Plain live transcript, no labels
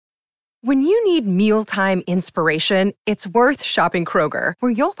When you need mealtime inspiration, it's worth shopping Kroger,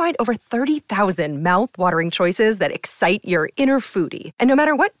 where you'll find over 30,000 mouth-watering choices that excite your inner foodie. And no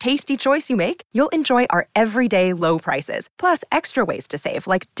matter what tasty choice you make, you'll enjoy our everyday low prices, plus extra ways to save,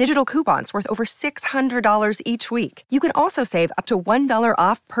 like digital coupons worth over $600 each week. You can also save up to $1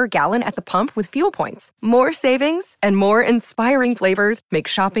 off per gallon at the pump with fuel points. More savings and more inspiring flavors make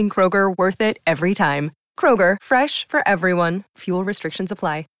shopping Kroger worth it every time. Kroger, fresh for everyone. Fuel restrictions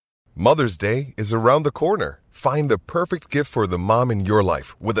apply. Mother's Day is around the corner. Find the perfect gift for the mom in your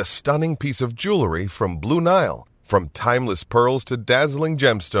life with a stunning piece of jewelry from Blue Nile. From timeless pearls to dazzling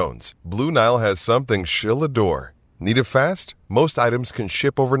gemstones, Blue Nile has something she'll adore. Need it fast? Most items can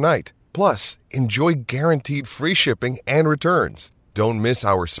ship overnight. Plus, enjoy guaranteed free shipping and returns. Don't miss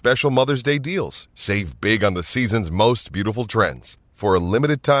our special Mother's Day deals. Save big on the season's most beautiful trends. For a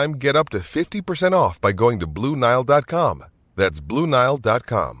limited time, get up to 50% off by going to BlueNile.com. That's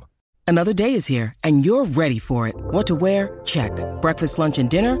BlueNile.com. Another day is here, and you're ready for it. What to wear? Check. Breakfast, lunch, and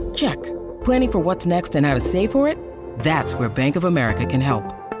dinner? Check. Planning for what's next and how to save for it? That's where Bank of America can help.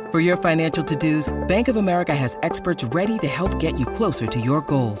 For your financial to-dos, Bank of America has experts ready to help get you closer to your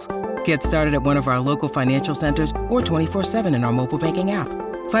goals. Get started at one of our local financial centers or 24/7 in our mobile banking app.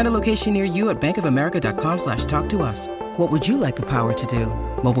 Find a location near you at bankofamerica.com/talktous. What would you like the power to do?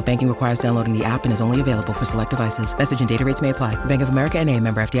 Mobile banking requires downloading the app and is only available for select devices. Message and data rates may apply. Bank of America N.A.,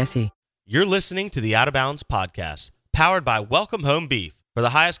 member FDIC. You're listening to the Out of Bounds podcast, powered by Welcome Home Beef. For the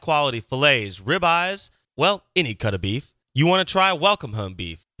highest quality fillets, ribeyes, well, any cut of beef, you want to try Welcome Home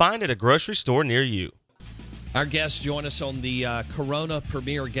Beef. Find it at a grocery store near you. Our guests join us on the Corona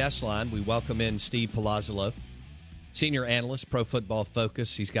Premier Guest Line. We welcome in Steve Palazzolo, senior analyst, Pro Football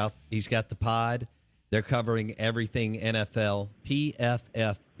Focus. He's got the pod. They're covering everything NFL,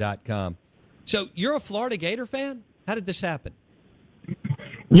 PFF.com. So you're a Florida Gator fan? How did this happen?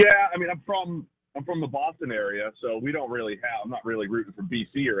 Yeah, I mean, I'm from the Boston area, so we don't really I'm not really rooting for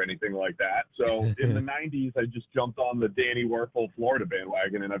BC or anything like that. So in the 90s, I just jumped on the Danny Werfel Florida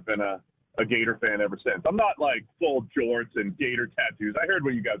bandwagon, and I've been a Gator fan ever since. I'm not like full jorts and Gator tattoos. I heard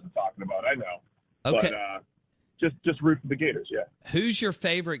what you guys were talking about. I know. Okay. But just root for the Gators, yeah. Who's your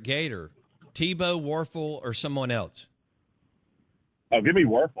favorite Gator? Tebow, Werfel, or someone else? Oh, give me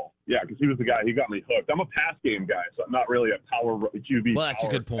Werfel. Yeah, because he was the guy. He got me hooked. I'm a pass game guy, so I'm not really a power QB. Well, that's a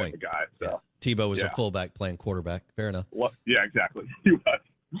good point. Guy, so. Yeah. Tebow was a fullback playing quarterback. Fair enough. Well, yeah, exactly. He was.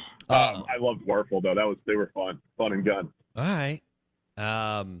 I loved Werfel, though. They were fun and gun. All right.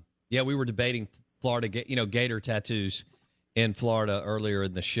 Yeah, we were debating Florida, Gator tattoos in Florida earlier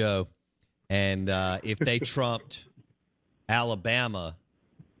in the show, and if they trumped Alabama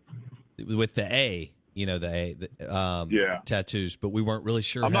with the A, tattoos, but we weren't really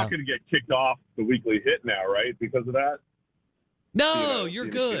sure. I'm not going to get kicked off the weekly hit now, right? Because of that? No, you're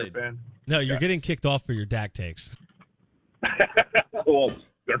good. No, you're getting kicked off for your Dak takes. Well,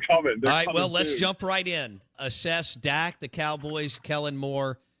 they're coming. All right, well, let's jump right in. Assess Dak, the Cowboys, Kellen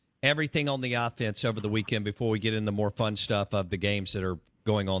Moore, everything on the offense over the weekend before we get into the more fun stuff of the games that are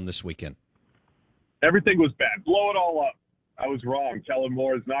going on this weekend. Everything was bad. Blow it all up. I was wrong. Kellen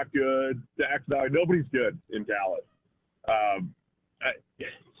Moore is not good. Dak's not. Nobody's good in Dallas.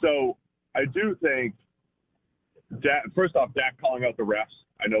 So I do think, first off, Dak calling out the refs.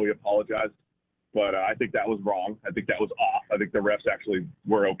 I know he apologized, but I think that was wrong. I think that was off. I think the refs actually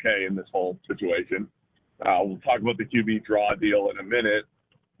were okay in this whole situation. We'll talk about the QB draw deal in a minute,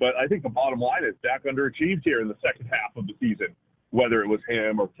 but I think the bottom line is Dak underachieved here in the second half of the season, whether it was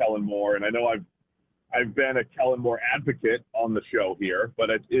him or Kellen Moore. And I know I've been a Kellen Moore advocate on the show here, but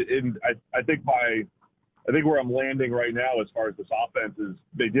I think where I'm landing right now as far as this offense is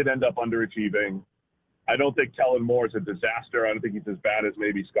they did end up underachieving. I don't think Kellen Moore is a disaster. I don't think he's as bad as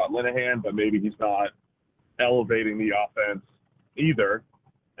maybe Scott Linehan, but maybe he's not elevating the offense either.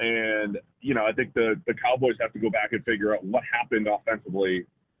 And, I think the Cowboys have to go back and figure out what happened offensively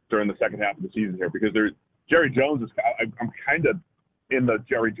during the second half of the season here, because Jerry Jones I'm kind of in the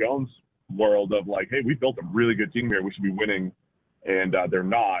Jerry Jones world of like, hey, we built a really good team here. We should be winning, and they're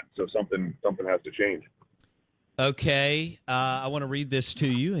not. So something has to change. Okay, I want to read this to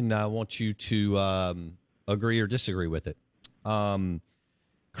you, and I want you to agree or disagree with it.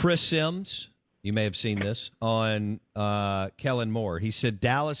 Chris Sims, you may have seen this, on Kellen Moore. He said,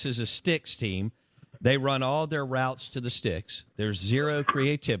 Dallas is a sticks team. They run all their routes to the sticks. There's zero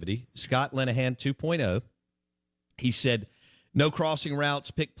creativity. Scott Linehan 2.0. He said, no crossing routes,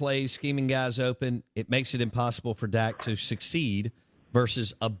 pick plays, scheming guys open. It makes it impossible for Dak to succeed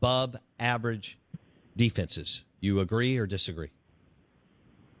versus above-average defenses. You agree or disagree?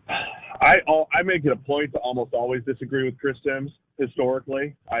 I make it a point to almost always disagree with Chris Sims.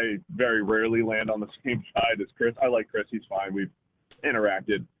 historically. I very rarely land on the same side as Chris. I like Chris. He's fine. We've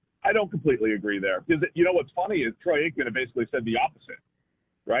interacted. I don't completely agree there. Because you know what's funny is Troy Aikman basically said the opposite,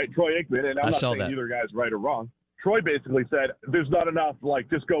 right? Troy Aikman, and I'm not saying either guy's right or wrong. Troy basically said, there's not enough, like,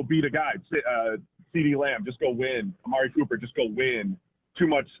 just go beat a guy. CeeDee Lamb, just go win. Amari Cooper, just go win. Too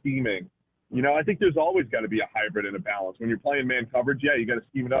much scheming. You know, I think there's always got to be a hybrid and a balance. When you're playing man coverage, yeah, you got to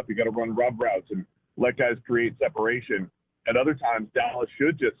scheme it up. You got to run rub routes and let guys create separation. At other times, Dallas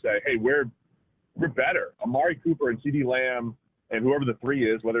should just say, hey, we're better. Amari Cooper and CeeDee Lamb and whoever the three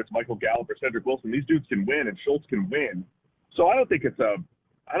is, whether it's Michael Gallup or Cedric Wilson, these dudes can win and Schultz can win. So I don't think it's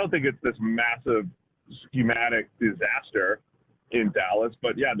this massive schematic disaster in Dallas.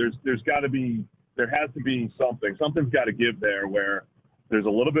 But yeah, there has to be something. Something's got to give there where there's a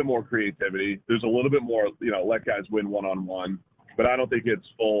little bit more creativity. There's a little bit more, let guys win one-on-one. But I don't think it's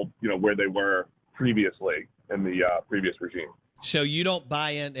full, where they were previously in the previous regime. So you don't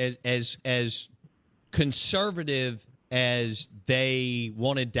buy in as conservative as they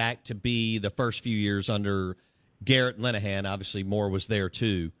wanted Dak to be the first few years under Garrett Linehan. Obviously, Moore was there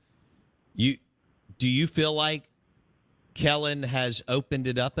too. Do you feel like Kellen has opened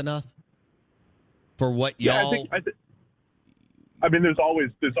it up enough for what y'all? Yeah, I mean, there's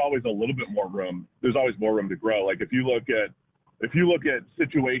always a little bit more room. There's always more room to grow. Like if you look at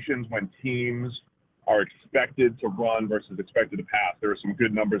situations when teams are expected to run versus expected to pass, there are some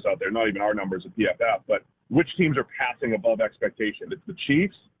good numbers out there. Not even our numbers at PFF, but which teams are passing above expectation? It's the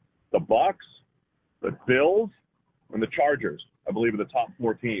Chiefs, the Bucks, the Bills, and the Chargers. I believe are the top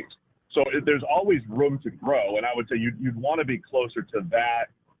 4 teams. So there's always room to grow, and I would say you'd want to be closer to that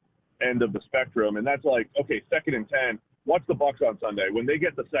end of the spectrum. And that's like, okay, 2nd and 10. Watch the Bucks on Sunday. When they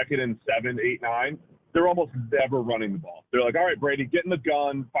get the 2nd and 7, 8, 9, they're almost never running the ball. They're like, all right, Brady, get in the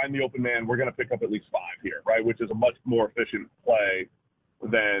gun, find the open man. We're going to pick up at least 5 here, right? Which is a much more efficient play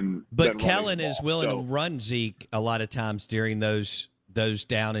than. But Kellen is willing to run Zeke a lot of times during those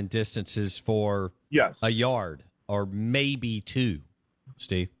down and distances for a yard or maybe 2.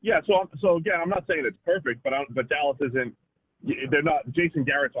 Steve. Yeah. So again, I'm not saying it's perfect, but Dallas isn't. They're not. Jason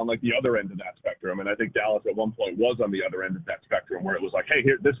Garrett's on like the other end of that spectrum, and I think Dallas at one point was on the other end of that spectrum where it was like, hey,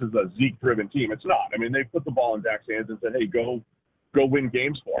 here, this is a Zeke-driven team. It's not. I mean, they put the ball in Dak's hands and said, hey, go win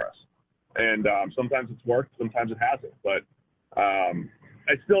games for us. And sometimes it's worked, sometimes it hasn't. But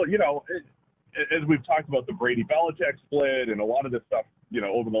I still, as we've talked about the Brady-Belichick split and a lot of this stuff,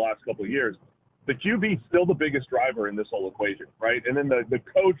 over the last couple of years, the QB is still the biggest driver in this whole equation, right? And then the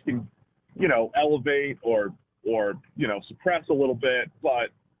coach can, elevate or suppress a little bit, but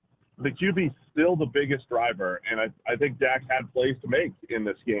the QB is still the biggest driver, and I think Dak had plays to make in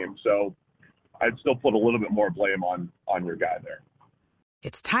this game, so I'd still put a little bit more blame on your guy there.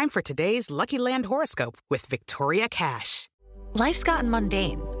 It's time for today's Lucky Land horoscope with Victoria Cash. Life's gotten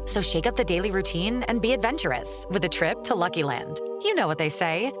mundane, so shake up the daily routine and be adventurous with a trip to Lucky Land. You know what they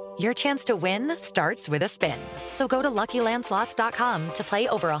say, your chance to win starts with a spin. So go to LuckyLandSlots.com to play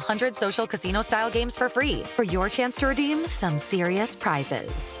over 100 social casino-style games for free for your chance to redeem some serious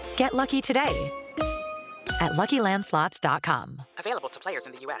prizes. Get lucky today at LuckyLandSlots.com. Available to players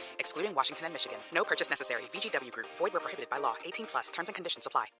in the U.S., excluding Washington and Michigan. No purchase necessary. VGW Group. Void where prohibited by law. 18+. Terms and conditions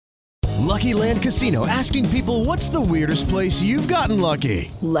apply. Lucky Land Casino, asking people, what's the weirdest place you've gotten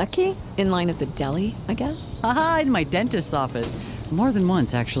lucky? Lucky? In line at the deli, I guess? Aha, in my dentist's office. More than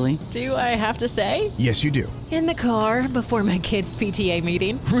once, actually. Do I have to say? Yes, you do. In the car before my kids' PTA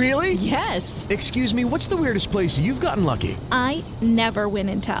meeting. Really? Yes. Excuse me, what's the weirdest place you've gotten lucky? I never win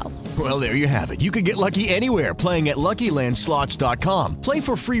and tell. Well, there you have it. You can get lucky anywhere, playing at LuckyLandSlots.com. Play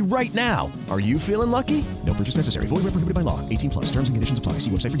for free right now. Are you feeling lucky? No purchase necessary. Void where prohibited by law. 18+. Terms and conditions apply.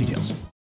 See website for details.